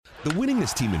The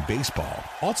winningest team in baseball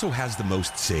also has the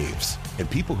most saves, and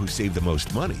people who save the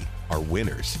most money are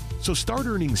winners. So start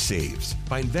earning saves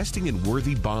by investing in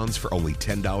worthy bonds for only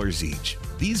 $10 each.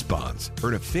 These bonds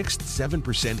earn a fixed 7%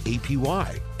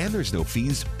 APY, and there's no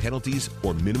fees, penalties,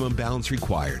 or minimum balance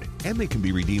required, and they can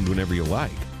be redeemed whenever you like.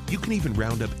 You can even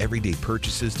round up everyday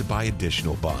purchases to buy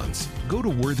additional bonds. Go to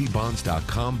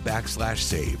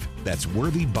worthybonds.com/save. That's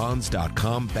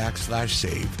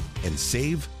worthybonds.com/save and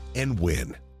save and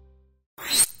win.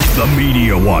 The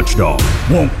Media Watchdog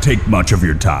won't take much of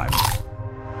your time.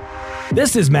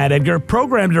 This is Matt Edgar,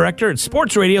 Program Director at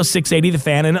Sports Radio 680 The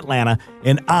Fan in Atlanta,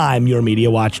 and I'm your Media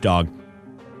Watchdog.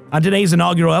 On today's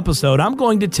inaugural episode, I'm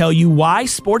going to tell you why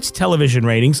sports television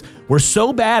ratings were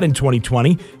so bad in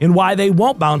 2020 and why they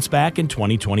won't bounce back in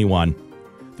 2021.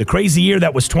 The crazy year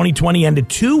that was 2020 ended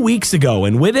 2 weeks ago,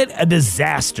 and with it, a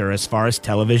disaster as far as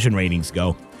television ratings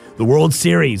go. The World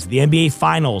Series, the NBA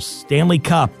Finals, Stanley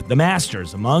Cup, the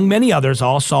Masters, among many others,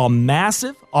 all saw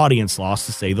massive audience loss,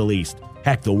 to say the least.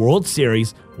 Heck, the World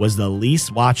Series was the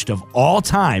least watched of all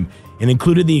time and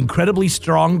included the incredibly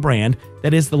strong brand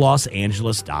that is the Los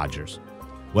Angeles Dodgers.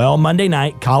 Well, Monday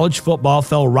night, college football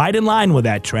fell right in line with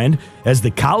that trend as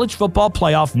the College Football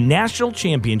Playoff National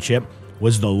Championship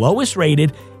was the lowest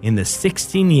rated in the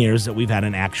 16 years that we've had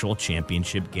an actual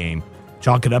championship game.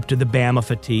 Chalk it up to the Bama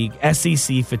fatigue,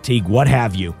 SEC fatigue, what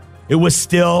have you. It was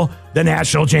still the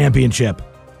national championship.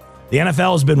 The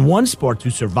NFL has been one sport to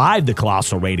survive the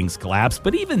colossal ratings collapse,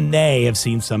 but even they have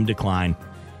seen some decline.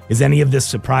 Is any of this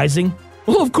surprising?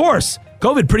 Well, of course.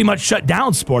 COVID pretty much shut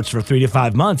down sports for 3 to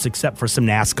 5 months, except for some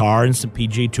NASCAR and some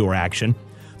PGA Tour action.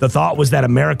 The thought was that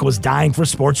America was dying for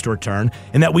sports to return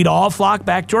and that we'd all flock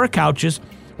back to our couches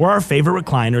or our favorite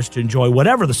recliners to enjoy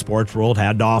whatever the sports world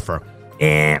had to offer.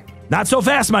 Not so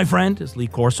fast, my friend, as Lee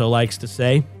Corso likes to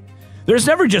say. There's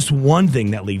never just one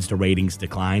thing that leads to ratings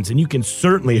declines, and you can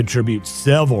certainly attribute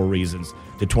several reasons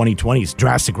to 2020's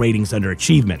drastic ratings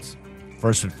underachievements.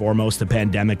 First and foremost, the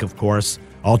pandemic, of course,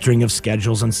 altering of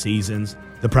schedules and seasons,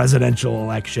 the presidential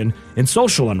election, and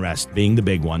social unrest being the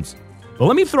big ones. But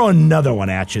let me throw another one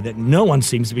at you that no one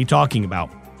seems to be talking about.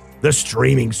 The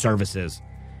streaming services.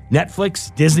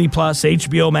 Netflix, Disney+,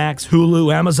 HBO Max,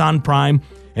 Hulu, Amazon Prime,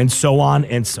 and so on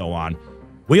and so on.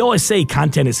 We always say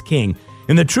content is king,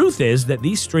 and the truth is that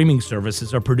these streaming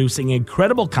services are producing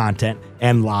incredible content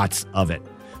and lots of it.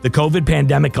 The COVID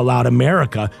pandemic allowed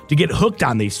America to get hooked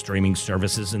on these streaming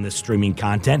services and this streaming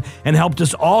content and helped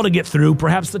us all to get through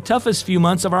perhaps the toughest few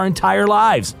months of our entire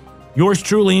lives, yours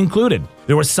truly included.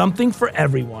 There was something for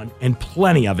everyone and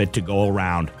plenty of it to go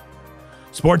around.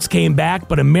 Sports came back,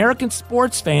 but American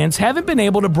sports fans haven't been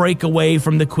able to break away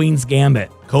from the Queen's Gambit,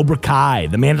 Cobra Kai,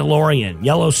 The Mandalorian,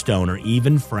 Yellowstone, or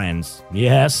even Friends.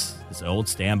 Yes, this old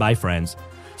standby Friends.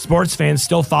 Sports fans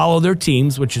still follow their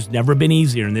teams, which has never been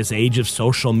easier in this age of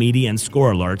social media and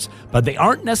score alerts, but they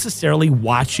aren't necessarily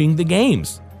watching the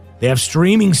games. They have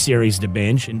streaming series to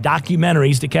binge and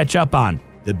documentaries to catch up on.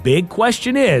 The big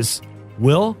question is,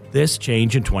 will this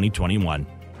change in 2021?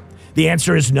 The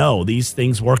answer is no. These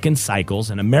things work in cycles,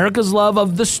 and America's love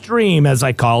of the stream, as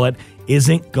I call it,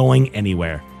 isn't going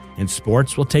anywhere. And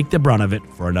sports will take the brunt of it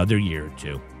for another year or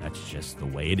two. That's just the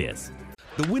way it is.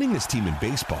 The winningest team in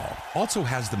baseball also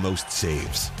has the most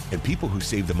saves, and people who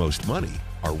save the most money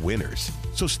are winners.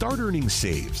 So start earning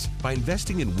saves by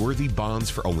investing in worthy bonds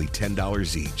for only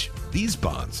 $10 each. These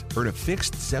bonds earn a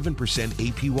fixed 7%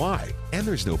 APY, and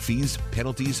there's no fees,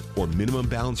 penalties, or minimum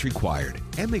balance required,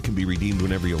 and they can be redeemed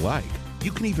whenever you like.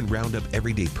 You can even round up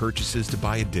everyday purchases to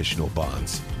buy additional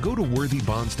bonds. Go to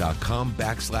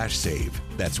worthybonds.com/save.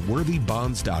 That's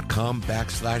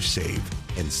worthybonds.com/save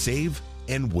and save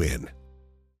and win.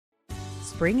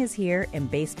 Spring is here and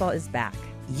baseball is back.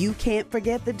 You can't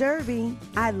forget the Derby.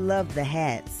 I love the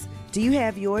hats. Do you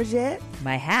have yours yet?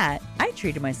 My hat? I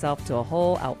treated myself to a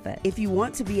whole outfit. If you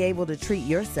want to be able to treat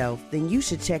yourself, then you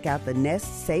should check out the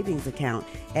Nest Savings Account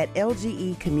at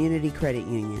LGE Community Credit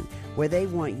Union, where they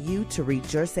want you to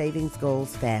reach your savings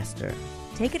goals faster.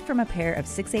 Take it from a pair of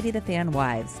 680 The Fan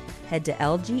wives. Head to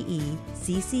lgeccu.org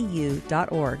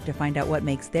to find out what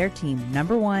makes their team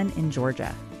 #1 in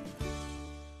Georgia.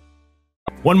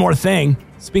 One more thing.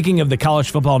 Speaking of the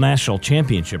College Football National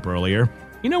Championship earlier,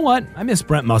 you know what? I miss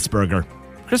Brent Musburger.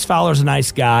 Chris Fowler's a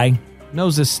nice guy,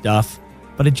 knows his stuff,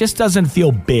 but it just doesn't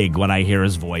feel big when I hear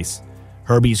his voice.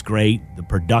 Herbie's great. The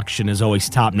production is always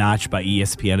top-notch by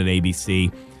ESPN and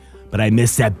ABC, but I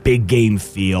miss that big game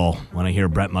feel when I hear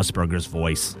Brent Musburger's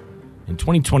voice. In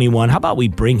 2021, how about we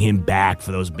bring him back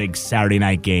for those big Saturday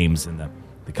night games in the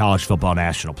College Football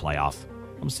National Playoff?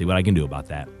 I'm going to see what I can do about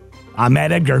that. I'm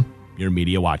Matt Edgar, your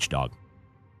Media Watchdog.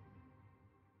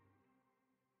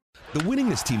 The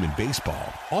winningest team in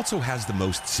baseball also has the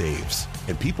most saves,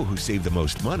 and people who save the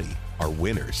most money are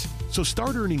winners. So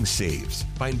start earning saves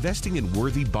by investing in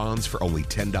worthy bonds for only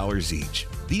 $10 each.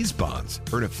 These bonds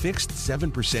earn a fixed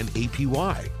 7%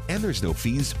 APY, and there's no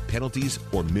fees, penalties,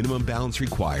 or minimum balance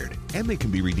required, and they can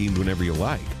be redeemed whenever you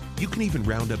like. You can even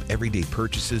round up everyday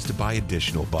purchases to buy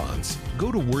additional bonds.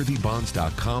 Go to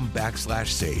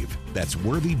worthybonds.com/save. That's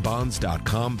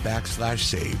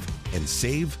worthybonds.com/save and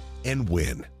save and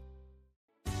win.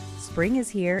 Spring is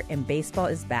here and baseball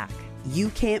is back. You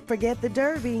can't forget the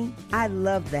Derby. I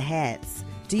love the hats.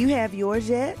 Do you have yours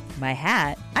yet? My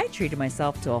hat? I treated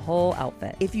myself to a whole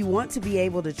outfit. If you want to be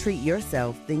able to treat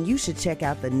yourself, then you should check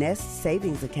out the Nest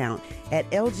Savings Account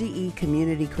at LGE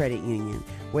Community Credit Union,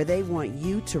 where they want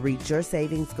you to reach your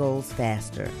savings goals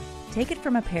faster. Take it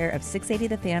from a pair of 680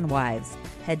 The Fan wives.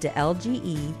 Head to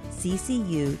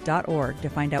lgeccu.org to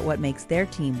find out what makes their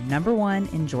team #1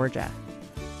 in Georgia.